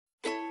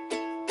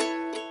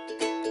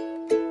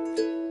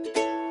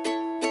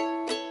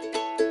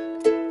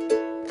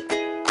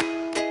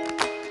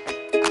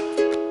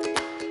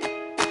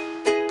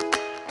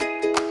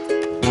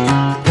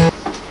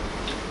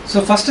So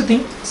first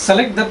thing,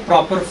 select the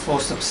proper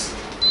forceps.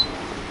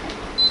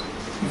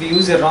 If you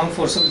use a wrong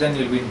forceps, then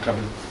you will be in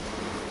trouble.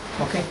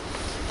 Okay.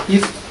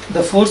 If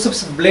the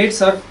forceps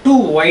blades are too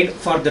wide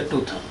for the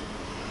tooth,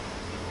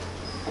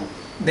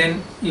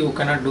 then you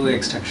cannot do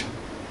extraction.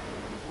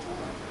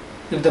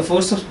 If the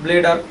forceps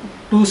blade are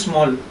too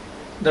small,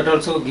 that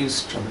also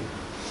gives trouble.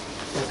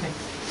 Okay.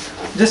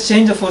 Just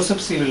change the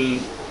forceps, you will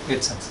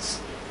get success.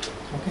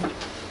 Okay.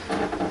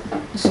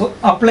 So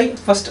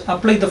first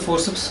apply the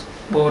forceps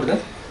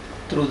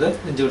through the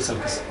gingival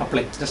sulcus.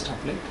 Just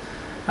apply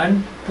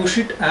and push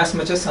it as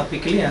much as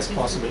apically as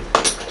possible.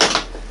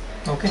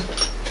 Okay.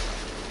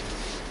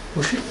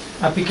 Push it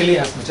apically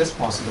as much as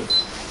possible.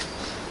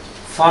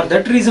 For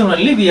that reason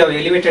only we have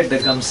elevated the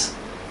gums.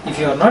 If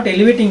you are not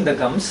elevating the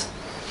gums,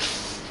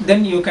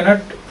 then you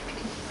cannot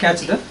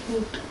catch the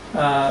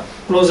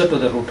closer to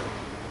the root.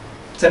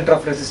 Center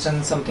of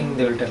resistance, something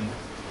they will tell you.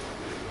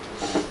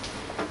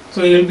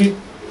 So you will be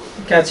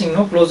catching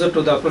closer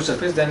to the approach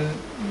surface, then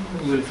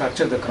you will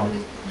fracture the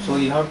crown. So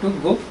you have to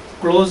go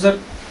closer,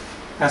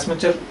 as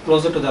much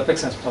closer to the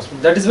apex as possible.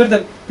 That is where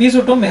the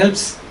piezotome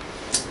helps.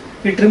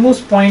 It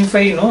removes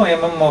 0.5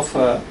 mm of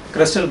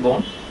crestal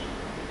bone.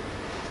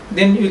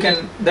 Then you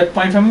can, that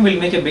 0.5 mm will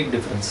make a big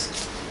difference.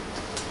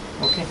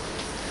 Okay.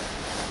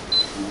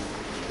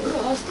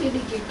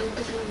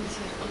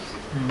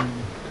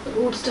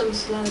 Root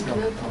stems.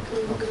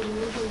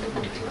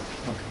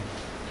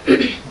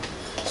 Okay.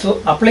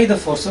 So apply the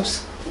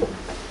forceps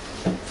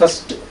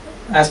first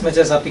as much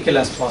as apical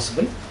as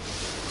possible.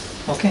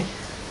 Okay.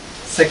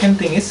 Second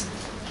thing is,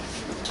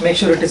 make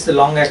sure the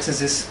long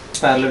axis is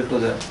parallel to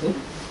the tooth.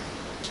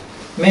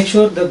 Make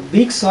sure the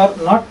beaks are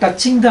not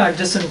touching the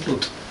adjacent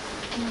tooth.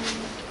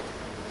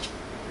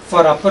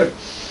 For upper,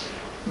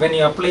 when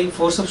you apply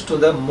forceps to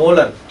the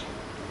molar,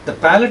 the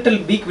palatal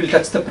beak will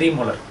touch the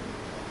premolar.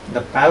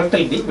 The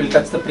palatal beak will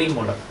touch the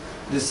premolar.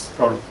 This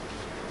problem.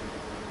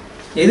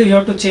 Either you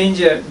have to change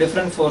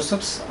different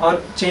forceps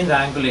or change the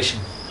angulation.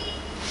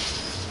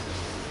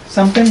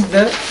 Sometimes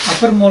the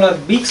upper molar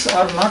beaks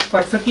are not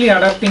perfectly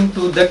adapting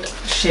to that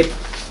shape.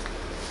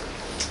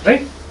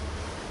 Right?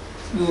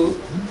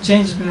 You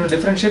change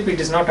different shape,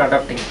 it is not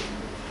adapting.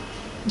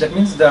 That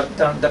means the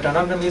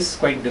anatomy is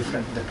quite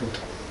different, the tooth.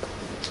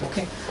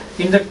 Okay.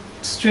 In that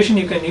situation,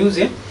 you can use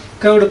a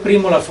curved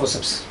premolar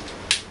forceps.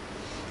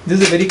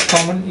 This is a very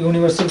common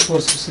universal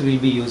forceps we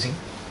will be using.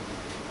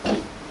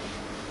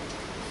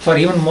 For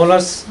even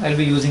molars, I will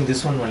be using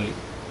this one only.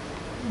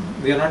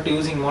 We are not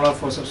using molar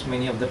forceps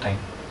many of the time.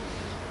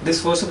 This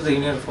forceps is the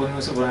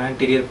universal for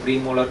anterior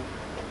premolar.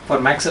 For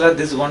maxilla,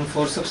 this one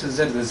forceps is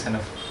there, this is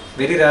enough.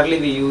 Very rarely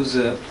we use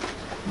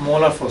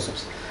molar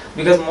forceps,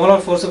 because molar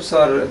forceps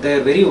are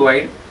very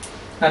wide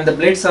and the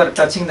blades are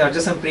touching the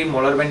adjacent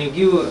premolar. When you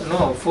give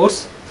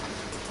force,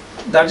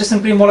 the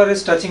adjacent premolar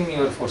is touching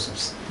your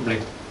forceps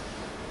blade.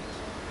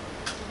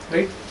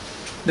 Right?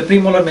 The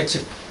premolar may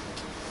chip,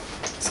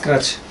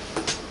 scratch.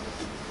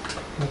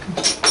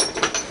 Okay.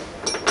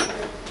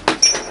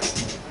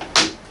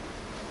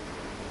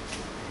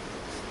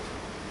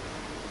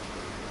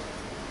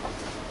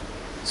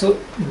 So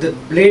the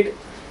blade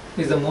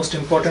is the most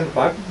important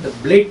part. The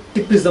blade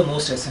tip is the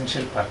most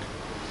essential part.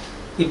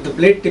 If the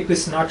blade tip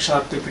is not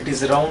sharp, if it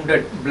is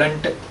rounded,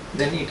 blunt,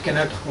 then it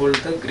cannot hold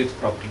the grip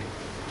properly.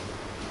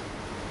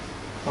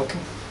 Okay.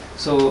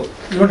 So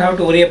you don't have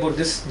to worry about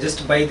this.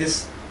 Just buy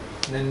this,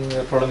 then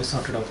your problem is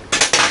sorted out.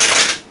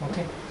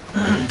 Okay.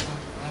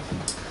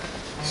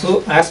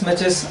 So as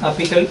much as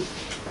apical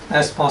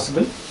as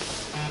possible.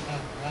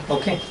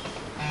 Okay.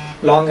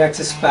 Long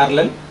axis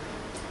parallel.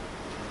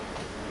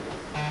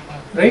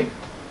 Right?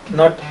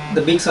 Not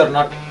the beaks are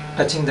not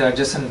touching the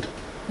adjacent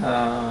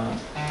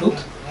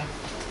tooth.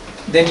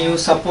 Then you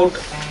support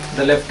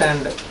the left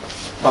hand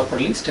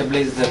properly,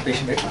 stabilize the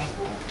patient head.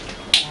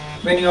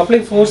 When you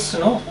apply force,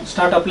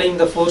 start applying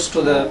the force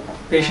to the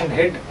patient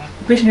head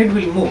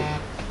will move.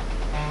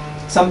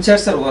 Some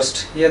chairs are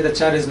worst. Here the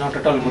chair is not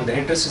at all good, the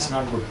headrest is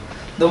not good.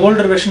 The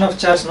older version of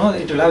chairs,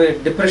 it will have a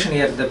depression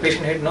here. The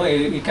patient head,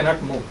 he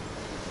cannot move.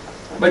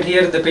 But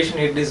here the patient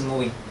head is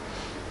moving.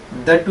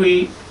 That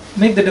will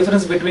make the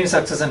difference between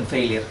success and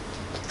failure.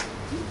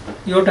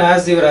 You have to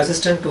ask your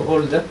assistant to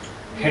hold the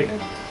head,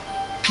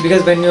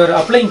 because when you are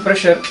applying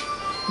pressure,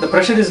 the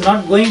pressure is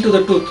not going to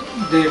the tooth,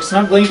 it's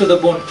not going to the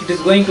bone, it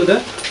is going to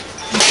the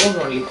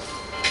bone only.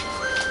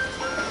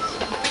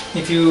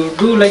 If you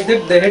do like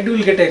that, the head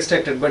will get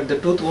extracted, but the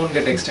tooth won't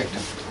get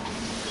extracted.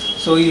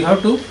 So you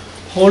have to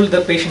hold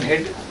the patient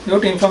head. You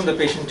have to inform the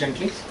patient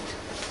gently.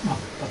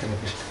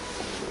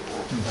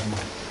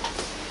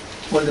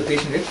 Hold the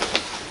patient head,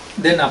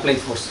 then apply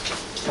force.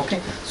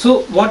 Okay.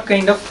 So what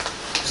kind of,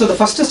 so the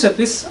first step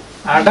is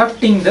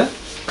adapting the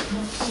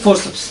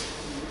forceps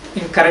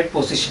in correct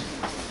position.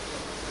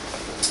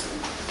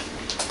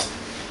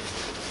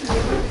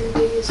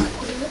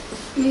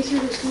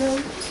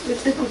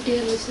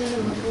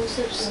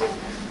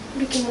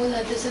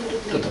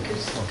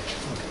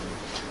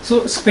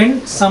 So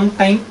spend some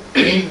time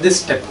in this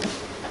step.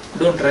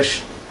 Don't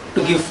rush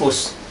to give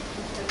force.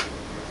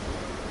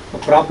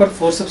 proper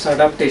forceps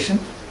adaptation,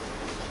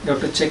 you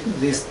have to check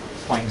these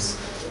points.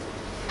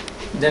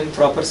 Then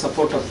proper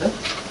support of the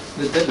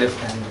with the left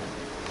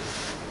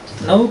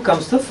hand. Now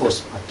comes the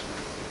force part,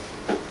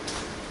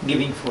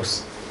 giving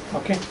force.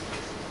 Okay.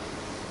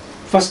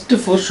 First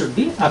force should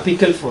be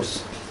apical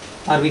force.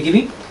 Are we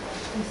giving?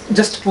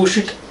 Just push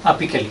it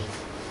apically.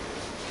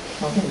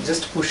 Okay,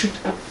 just push it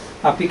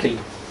apically.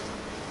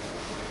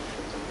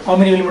 How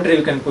many millimeter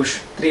you can push?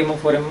 3 mm,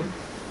 4 mm?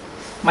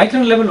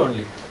 Micron level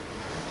only.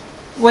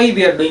 Why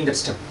we are doing that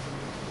step?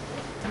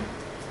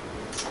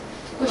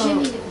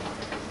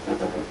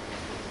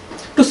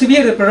 To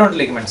sever the periodontal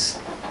ligaments.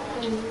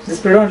 These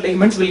periodontal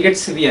ligaments will get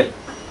severe.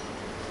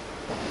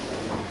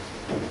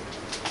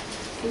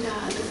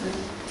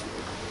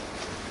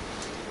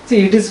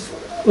 See, it is,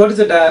 what is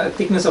the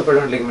thickness of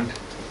periodontal ligament?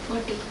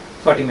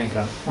 40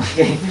 micron.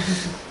 Okay.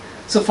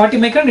 So 40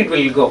 micron it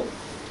will go.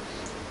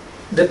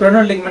 The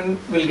periodontal ligament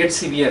will get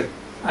severe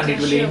and it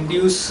will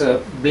induce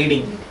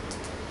bleeding.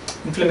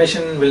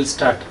 Inflammation will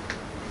start.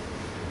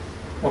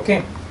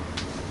 Okay.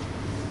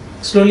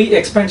 Slowly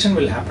expansion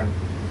will happen.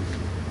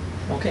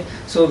 Okay.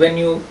 So when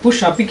you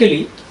push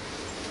apically,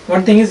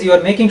 one thing is you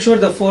are making sure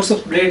the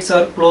forceps blades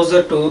are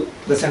closer to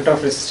the center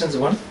of resistance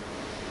 1,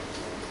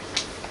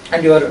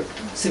 and you are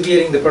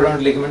severing the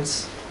periodontal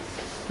ligaments.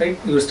 Right?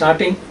 You are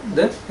starting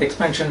the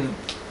expansion,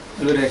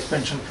 alveolar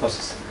expansion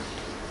process.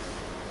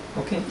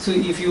 Okay. So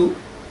if you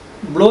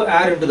blow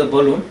air into the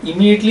balloon,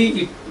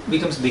 immediately it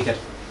becomes bigger.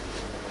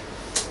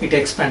 It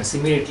expands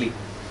immediately.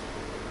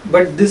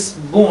 But this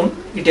bone,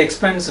 it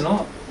expands,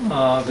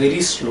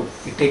 very slow.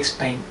 It takes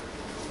time.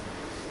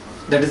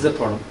 That is the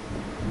problem.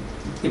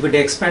 If it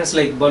expands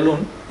like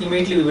balloon,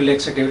 immediately we will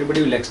extract.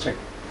 Everybody will extract.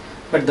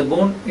 But the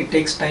bone, it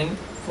takes time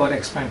for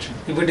expansion.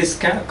 If it is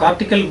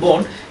cortical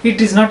bone,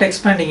 it is not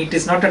expanding. It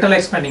is not at all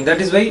expanding.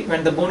 That is why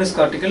when the bone is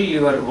cortical,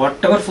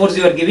 whatever force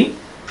you are giving,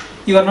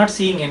 you are not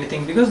seeing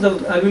anything because the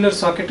alveolar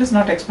socket is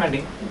not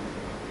expanding.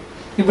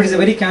 If it is a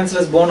very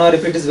cancellous bone or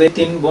if it is very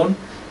thin bone,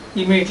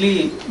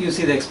 immediately you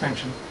see the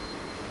expansion.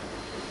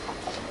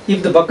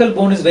 If the buccal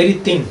bone is very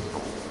thin,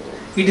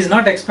 it is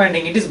not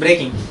expanding, it is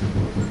breaking.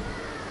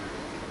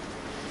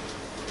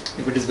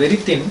 If it is very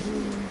thin,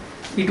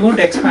 it won't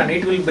expand,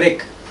 it will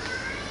break.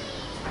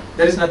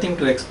 There is nothing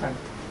to expand.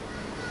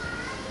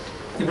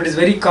 If it is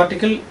very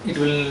cortical, it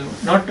will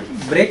not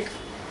break,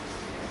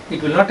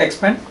 it will not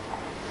expand,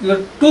 your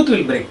tooth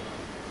will break.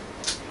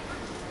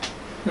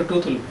 Your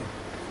tooth will break.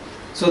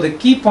 So the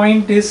key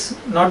point is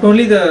not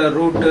only the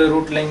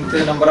root length,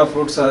 number of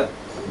roots,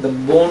 the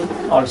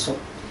bone also.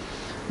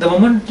 The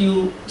moment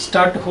you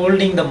start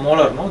holding the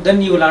molar,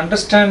 then you will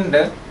understand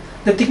the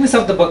thickness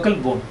of the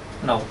buccal bone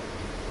now.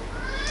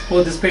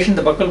 Oh, this patient,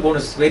 the buccal bone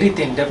is very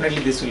thin,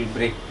 definitely this will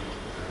break.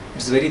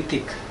 It's very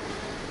thick.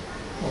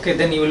 Okay,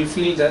 then you will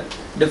feel the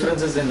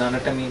differences in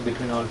anatomy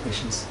between all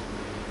patients.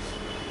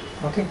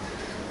 Okay,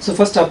 so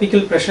first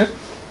apical pressure,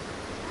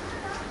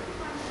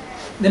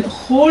 then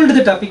hold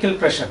the apical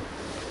pressure.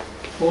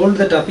 Hold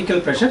the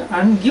apical pressure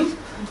and give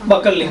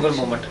buccal lingual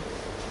movement.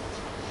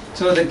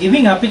 So the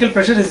giving apical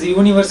pressure is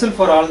universal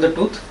for all the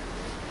tooth.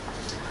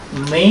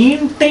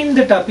 Maintain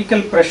the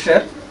apical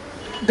pressure,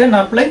 then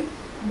apply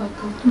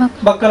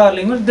buccal or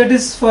lingual. That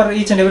is for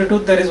each and every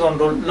tooth there is one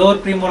rule. Lower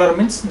premolar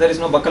means there is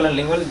no buccal and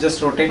lingual,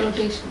 just rotate.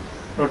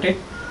 Rotate.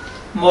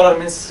 Molar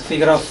means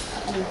figure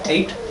of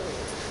 8.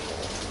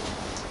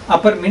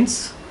 Upper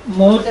means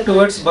more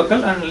towards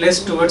buccal and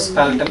less towards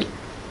palatal.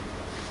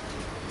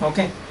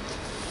 Okay.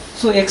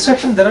 So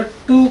extraction, there are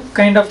two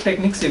kind of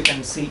techniques you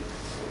can see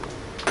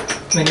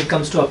when it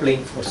comes to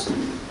applying force.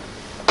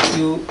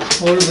 You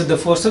hold with the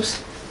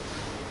forceps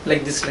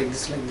like this, like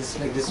this, like this,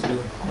 like this,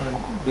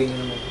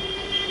 doing.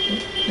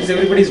 This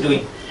everybody is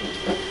doing.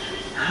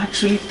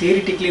 Actually,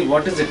 theoretically,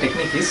 what is the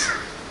technique is,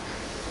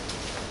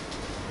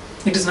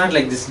 it is not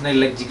like this, not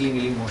like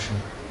jiggling motion.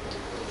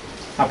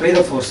 Apply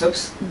the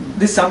forceps.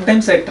 This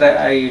sometimes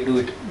I do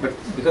it, but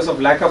because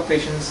of lack of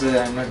patience,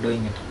 I am not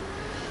doing it.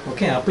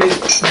 Okay, apply.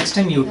 Next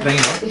time you try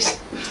now.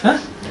 Huh?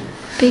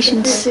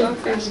 Patience.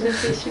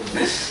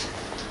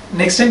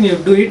 Next time you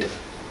do it,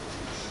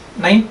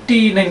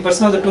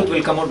 99% of the tooth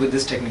will come out with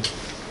this technique.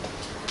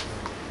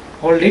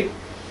 Hold it,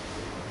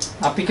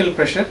 apical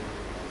pressure,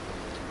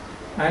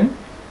 and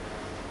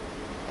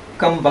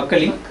come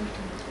buccally.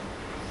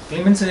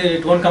 Means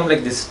it won't come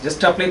like this.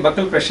 Just apply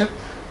buccal pressure.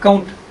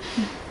 Count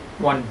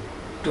 1,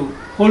 2.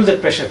 Hold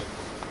that pressure.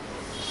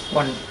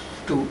 1,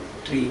 2,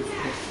 3,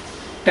 4,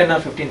 10 or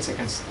 15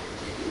 seconds.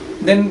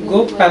 Then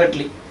go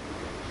palatally.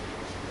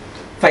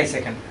 5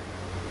 seconds.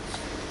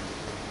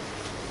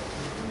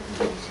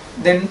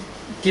 Then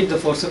keep the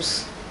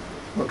forceps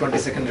for 20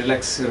 seconds.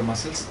 Relax your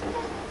muscles.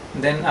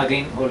 Then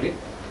again hold it.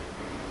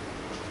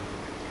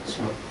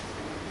 Slow.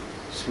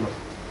 Slow.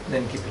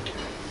 Then keep it.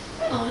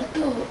 All 5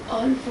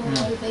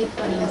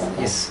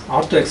 Yes,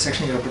 ortho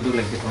extraction you have to do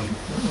like that only.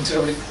 Instead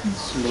of like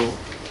slow.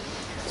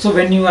 So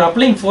when you are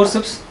applying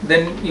forceps,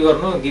 then you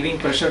are giving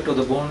pressure to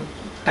the bone,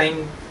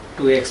 time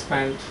to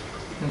expand,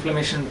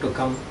 inflammation to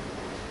come.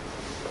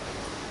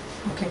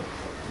 Okay.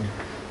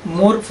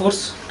 more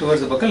force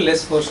towards the buccal,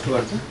 less force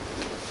towards the.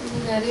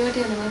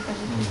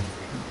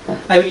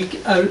 I will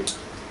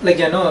like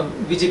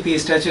VGP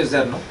statues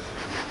there, no?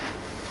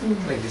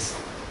 Like this.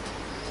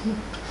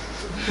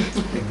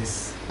 Like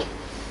this.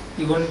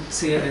 You won't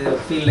see,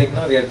 feel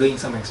like we are doing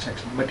some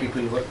extraction, but it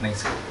will work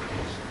nicely.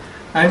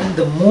 And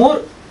the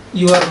more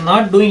you are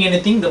not doing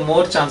anything, the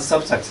more chances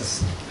of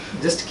success.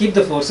 Just keep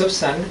the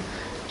forceps and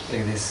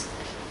like this.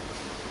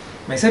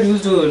 My sir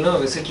used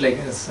to sit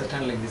like this,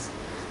 stand like this.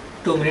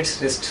 2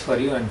 minutes rest for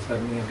you and for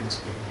me.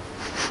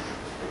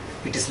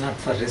 It is not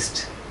for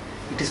rest.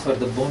 It is for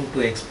the bone to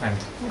expand.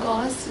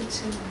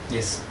 Gauze.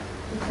 Yes.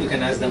 You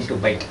can ask them to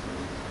bite.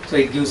 So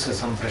it gives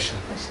some pressure.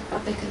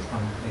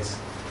 Yes.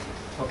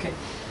 Okay.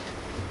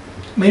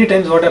 Many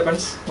times what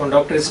happens, one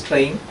doctor is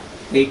trying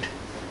 8.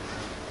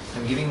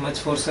 I'm giving much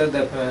force, sir,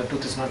 the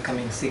tooth is not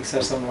coming, 6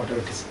 or 7, whatever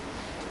it is.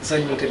 The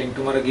surgeon will tell him,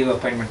 tomorrow give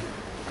appointment.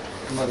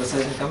 Tomorrow the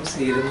surgeon comes,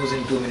 he removes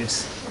in 2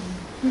 minutes.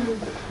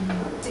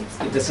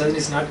 If the surgeon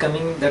is not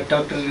coming, that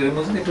doctor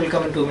removes, it will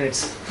come in 2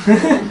 minutes.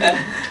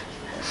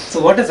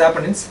 So what has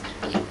happened is,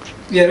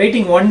 we are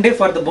waiting 1 day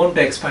for the bone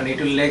to expand.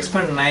 It will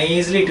expand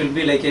nicely, it will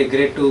be like a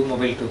grade 2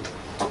 mobile tooth.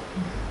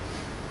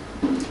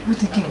 You're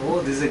thinking,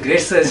 oh, this is a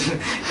great surgeon.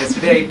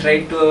 Yesterday I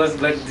tried 2 hours,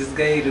 but this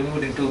guy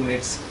removed in 2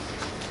 minutes.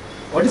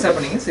 What is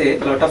happening is a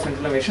lot of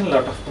inflammation,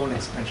 lot of bone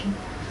expansion.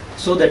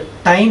 So the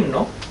time,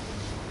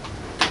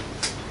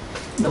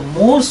 the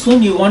more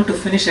soon you want to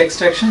finish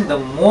extraction, the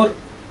more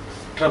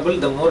trouble,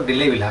 the more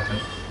delay will happen.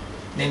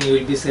 Then you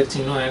will be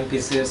searching,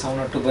 handpieces,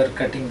 sonotuber,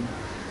 cutting.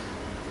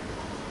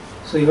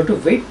 So you have to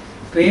wait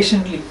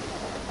patiently.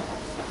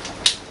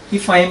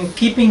 If I am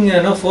keeping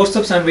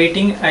forceps and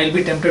waiting, I will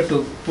be tempted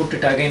to put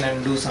it again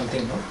and do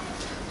something.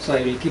 So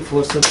I will keep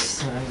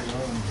forceps and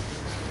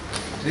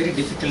very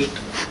difficult.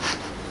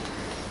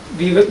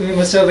 We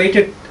must have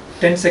waited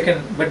 10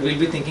 seconds, but we'll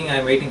be thinking I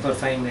am waiting for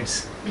 5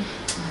 minutes.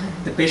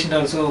 The patient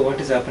also, what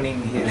is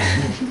happening here?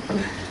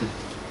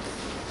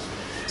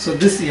 So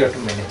this you have to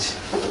manage.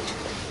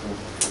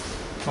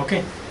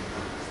 Okay.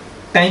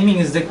 Timing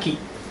is the key.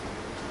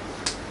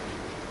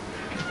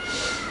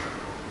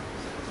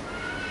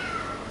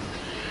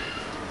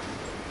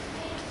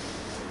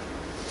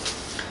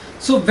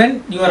 So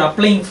when you are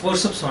applying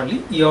forceps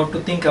only, you have to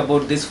think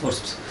about this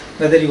forceps.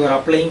 Whether you are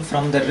applying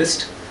from the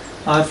wrist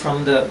or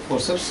from the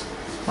forceps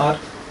or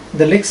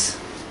the legs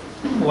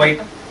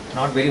wide,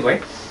 not very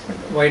wide,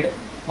 but wide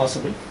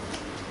possible.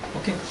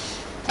 Okay.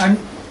 And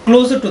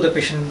closer to the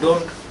patient,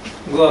 don't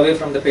go away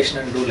from the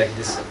patient and do like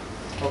this.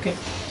 Okay.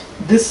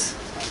 This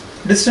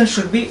distance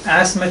should be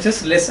as much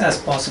as less as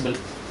possible.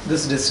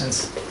 This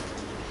distance.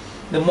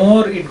 The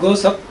more it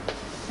goes up,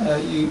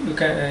 you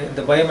can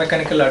the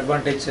biomechanical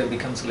advantage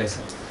becomes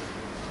lesser.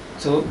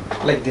 So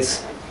like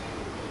this.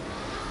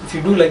 If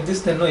you do like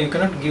this, then no, you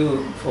cannot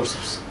give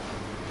forces.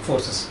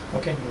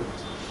 Okay.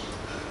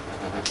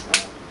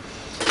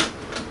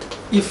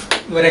 If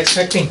you are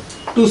extracting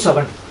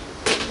 2/7,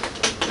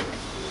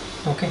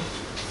 okay.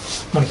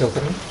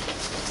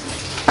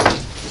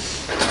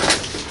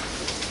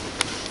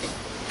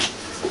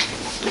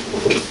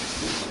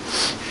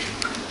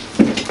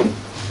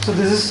 So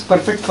this is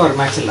perfect for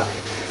maxilla.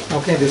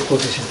 Okay, this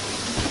position.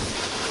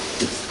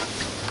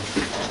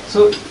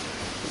 So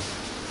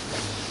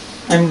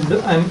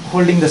I'm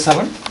holding the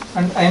 7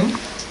 and I'm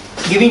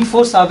giving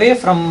force away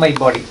from my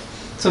body.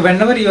 So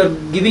whenever you are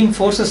giving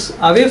forces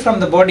away from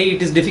the body,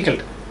 it is difficult.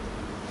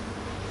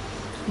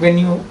 When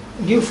you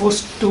give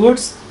force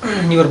towards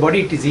your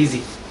body, it is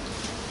easy.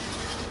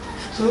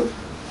 So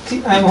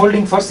see, I am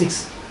holding for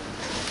 6.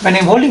 When I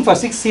am holding for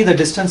 6, see the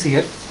distance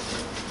here.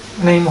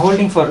 When I am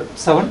holding for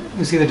 7,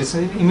 you see the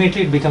distance,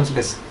 immediately it becomes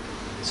less.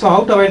 So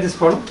how to avoid this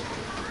problem?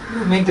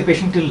 You make the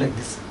patient tilt like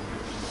this.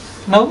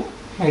 Now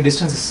my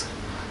distance is.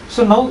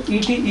 So now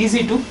it is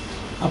easy to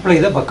apply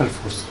the buccal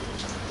force.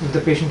 If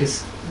the patient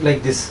is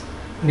like this,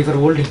 and if you are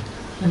holding,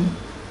 then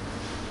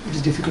it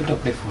is difficult to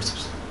apply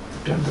forces.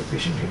 Turn the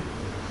patient here.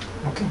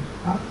 Okay.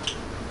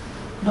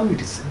 Now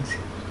it is easy.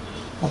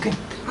 Okay.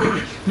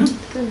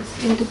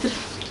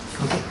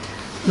 Okay.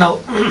 Now,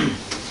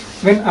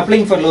 when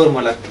applying for lower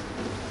molar,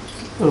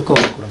 lower.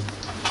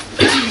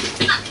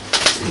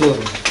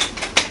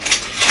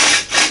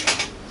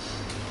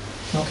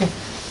 Okay.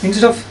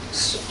 Instead of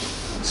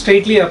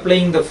straightly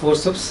applying the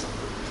forceps,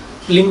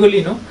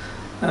 lingually,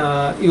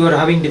 you are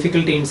having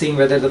difficulty in seeing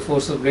whether the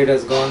forceps blade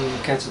has gone,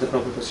 catch the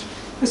proper position.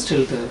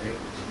 Still the head.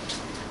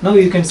 Now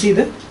you can see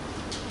the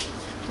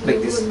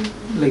like this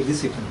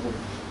you can hold.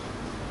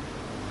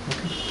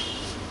 Okay.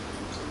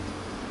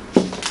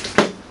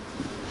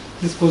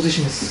 This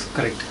position is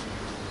correct.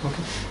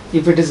 Okay.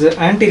 If it is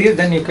anterior,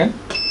 then you can.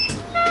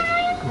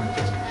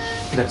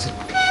 That's it.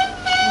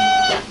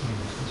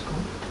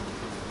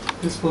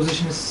 This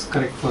position is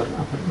correct for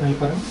upper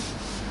malparam.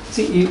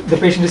 See, the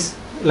patient is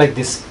like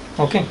this.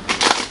 Okay.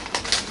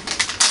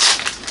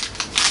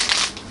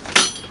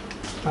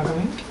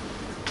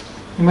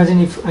 Imagine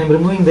if I am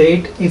removing the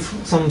 8, if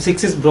some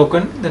 6 is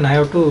broken, then I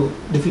have to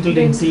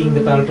difficulty in seeing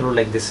the parallel row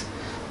like this.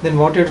 Then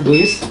what you have to do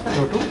is, you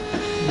have to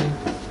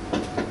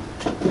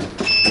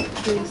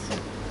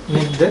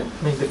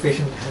make the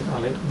patient hand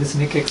align. This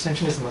neck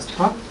extension is must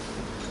have.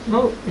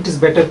 Now it is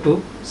better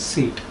to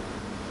see it.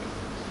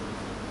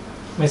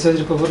 My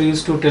surgery professor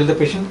used to tell the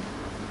patient,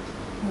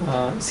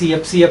 see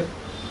up, see up.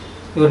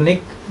 Your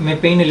neck may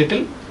pain a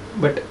little,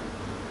 but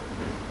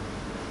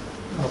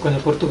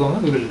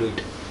we will do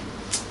it.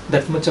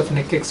 That much of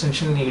neck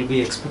extension you will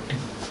be expecting.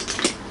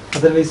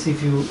 Otherwise,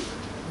 if you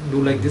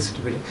do like this,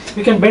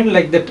 you can bend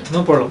like that,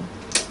 no problem.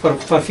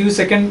 For few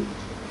seconds,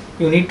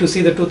 you need to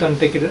see the tooth and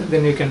take it,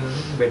 then you can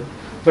bend,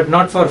 but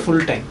not for full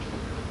time.